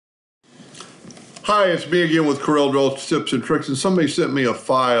Hi, it's me again with Corel Draw Tips and Tricks, and somebody sent me a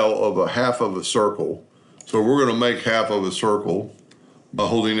file of a half of a circle. So we're going to make half of a circle by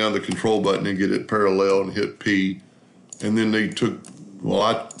holding down the control button and get it parallel and hit P. And then they took,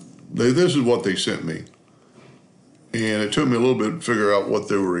 this is what they sent me. And it took me a little bit to figure out what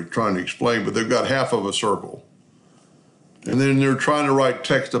they were trying to explain, but they've got half of a circle. And then they're trying to write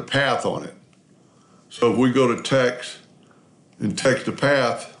text a path on it. So if we go to text and text a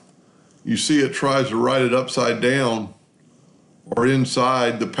path, you see it tries to write it upside down or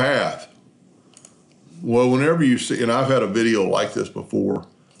inside the path. Well, whenever you see, and I've had a video like this before,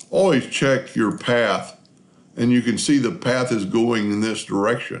 always check your path, and you can see the path is going in this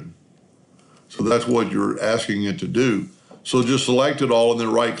direction. So that's what you're asking it to do. So just select it all and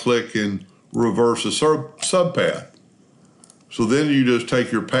then right click and reverse the subpath. So then you just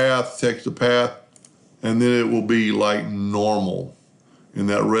take your path, text the path, and then it will be like normal. And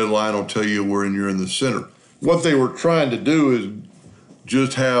that red line will tell you where you're in the center. What they were trying to do is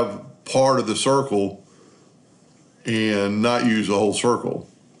just have part of the circle and not use the whole circle.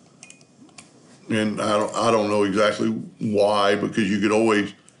 And I don't know exactly why, because you could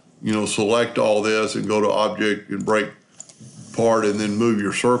always, select all this and go to object and break part and then move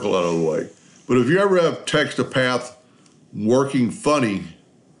your circle out of the way. But if you ever have text to path working funny,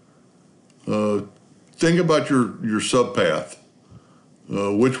 think about your subpath.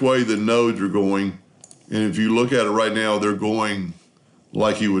 Which way the nodes are going, and if you look at it right now, they're going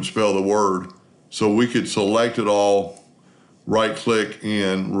like you would spell the word. So we could select it all, right click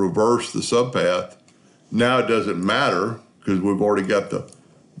and reverse the subpath. Now it doesn't matter because we've already got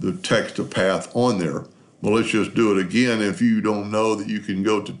the text to path on there. Well, let's just do it again. If you don't know that, you can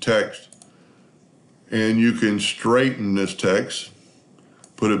go to text and you can straighten this text,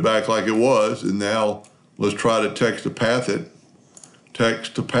 put it back like it was, and now let's try to text to path it.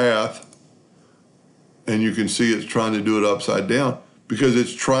 Text to path, and you can see it's trying to do it upside down because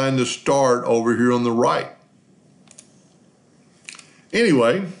it's trying to start over here on the right.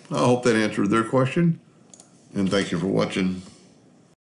 Anyway, I hope that answered their question, and thank you for watching.